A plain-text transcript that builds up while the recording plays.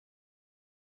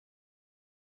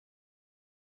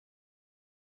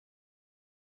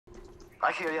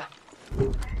I hear ya.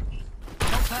 Don't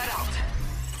pad out.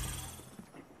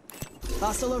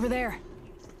 Hostile over there.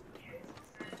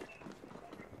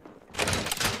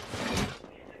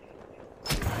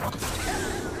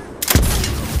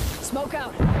 Smoke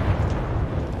out.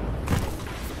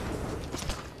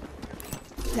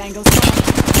 Tango's gone.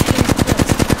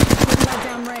 Putting that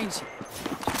down range.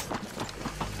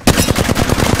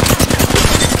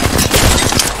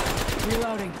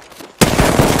 Reloading.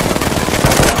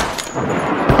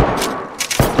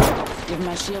 Give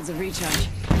my shields a recharge.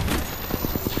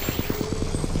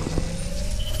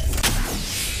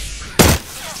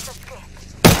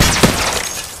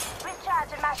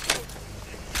 Recharging my shield.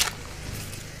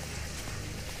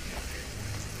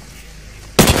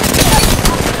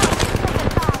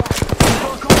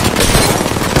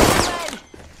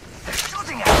 They're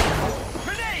shooting at you.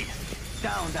 Grenade!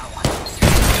 Down that one.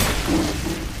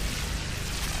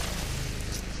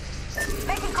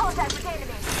 Making contact with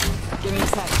enemy. Give me a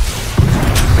sec.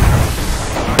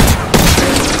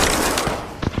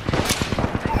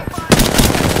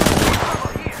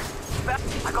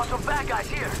 I got some bad guys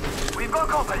here. We've got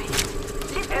company.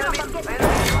 Enemy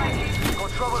right here. Got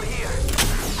trouble here.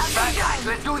 Bad guys,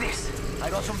 let's do this. I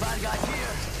got some bad guys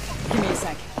here. Give me a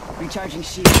sec. Recharging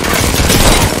shield.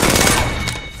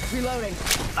 Reloading.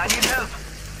 I need help.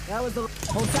 That was the...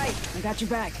 Hold tight. I got your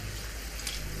back.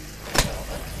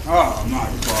 Oh,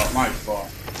 my fault.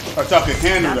 I thought I could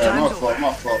handle that.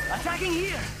 My fault. Attacking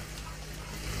here.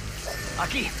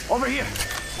 Aki, over here.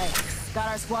 Hey, got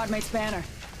our squad mate's banner.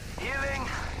 Healing.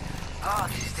 Oh,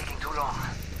 this is taking too long.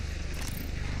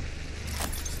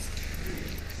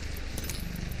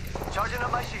 Charging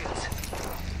up my shields.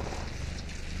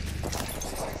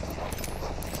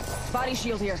 Body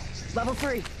shield here. Level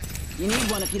 3. You need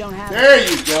one if you don't have it. There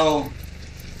you go.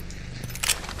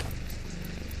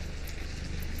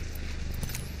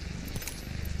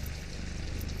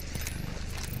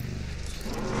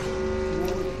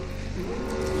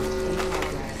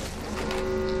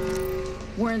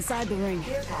 We're inside the ring.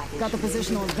 Got the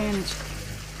positional advantage.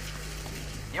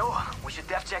 Yo, we should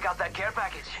def check out that care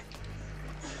package.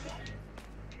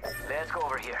 Let's go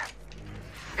over here.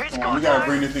 It's Come on, we gotta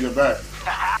bring this nigga back.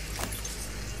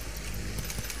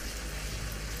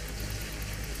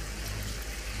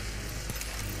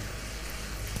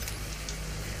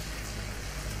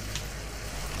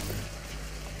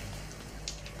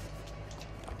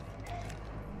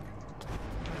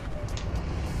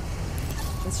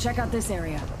 Let's check out this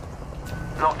area.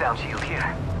 Knockdown shield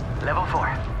here. Level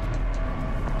 4.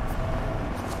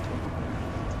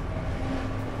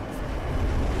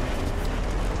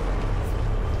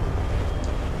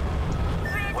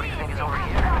 What do you think is over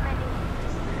here?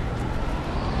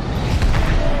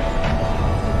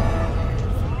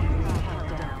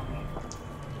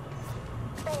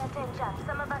 Pay attention.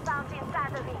 Some of us aren't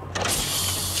inside the ring.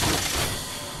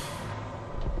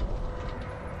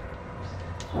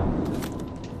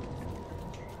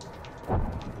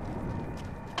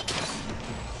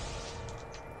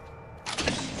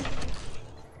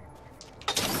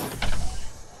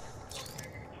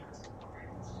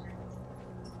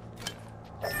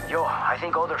 Yo, I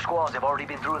think other squads have already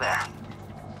been through there.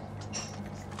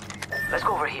 Let's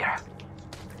go over here.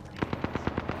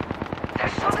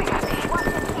 There's something at me. Watch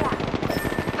it here.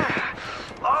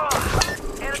 Oh!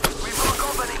 Enemy, we've got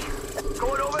company.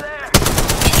 Going over there.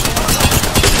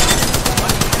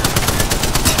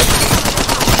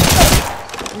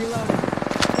 Reloading.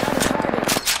 Got a target.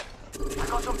 I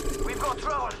got some. We've got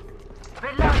trouble.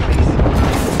 Reloading.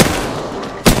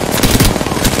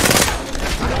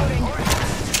 Reloading.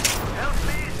 Help,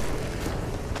 please.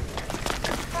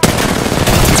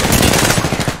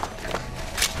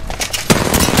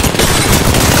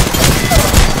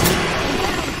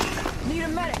 Need a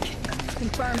medic.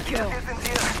 Confirmed kill. Distance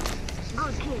here.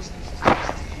 Good kill.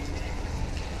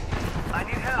 I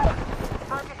need help.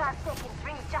 45 seconds.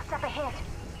 Ring's just up ahead.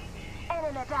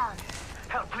 Enemy down.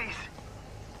 Help, please.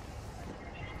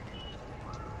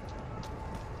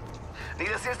 Need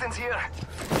assistance here.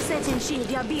 Setting shield.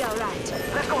 You'll be alright.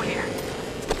 Let's go here.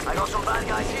 I got some bad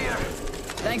guys here.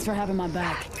 Thanks for having my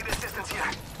back. Need assistance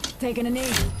here. Taking a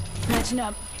knee. Patching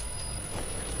up.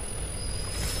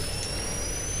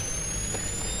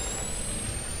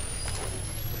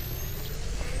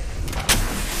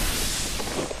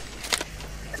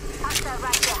 Hostile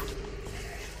right there.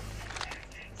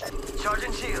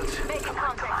 Charging shields. Making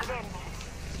contact with enemy.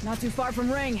 Not too far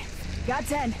from ring. Got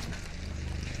 10.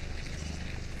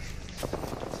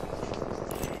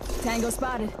 Tango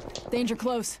spotted. Danger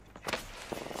close.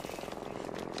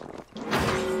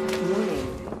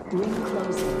 Ring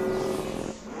closing.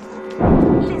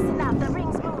 Listen up, the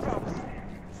ring's moving.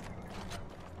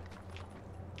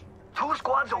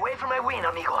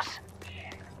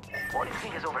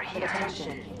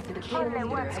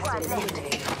 squad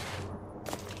left.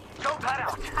 Don't pad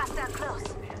out. Hostile close.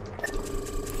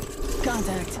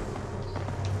 Contact.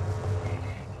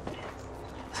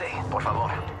 Sí, por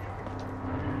favor.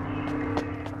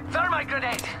 Thermite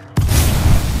grenade.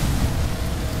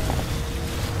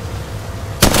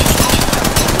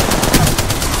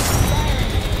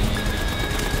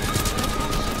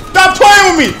 Stop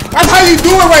playing with me! That's how you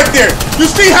do it right there. You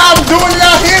see how I'm doing it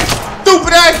out here?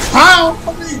 Stupid ass clown.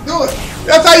 How do you do it?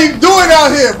 That's how you do it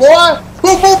out here, boy.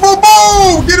 Boom, boom, boom,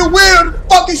 boom. Get a win on the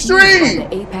fucking stream.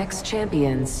 The Apex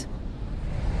champions.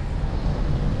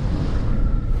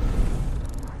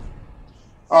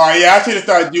 Oh yeah, I should have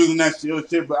started using that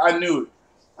shit, but I knew it.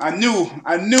 I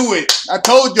knew it. I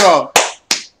told y'all.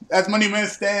 That's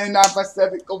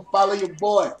MONEYMANSTAN957. Go follow your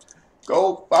boy.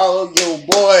 Go follow your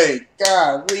boy.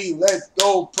 Golly, let's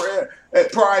go. Prayer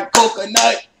at Pride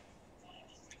Coconut.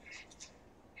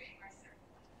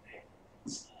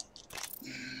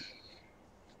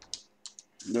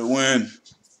 Good win.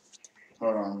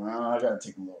 Hold on, man. I gotta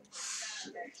take a look.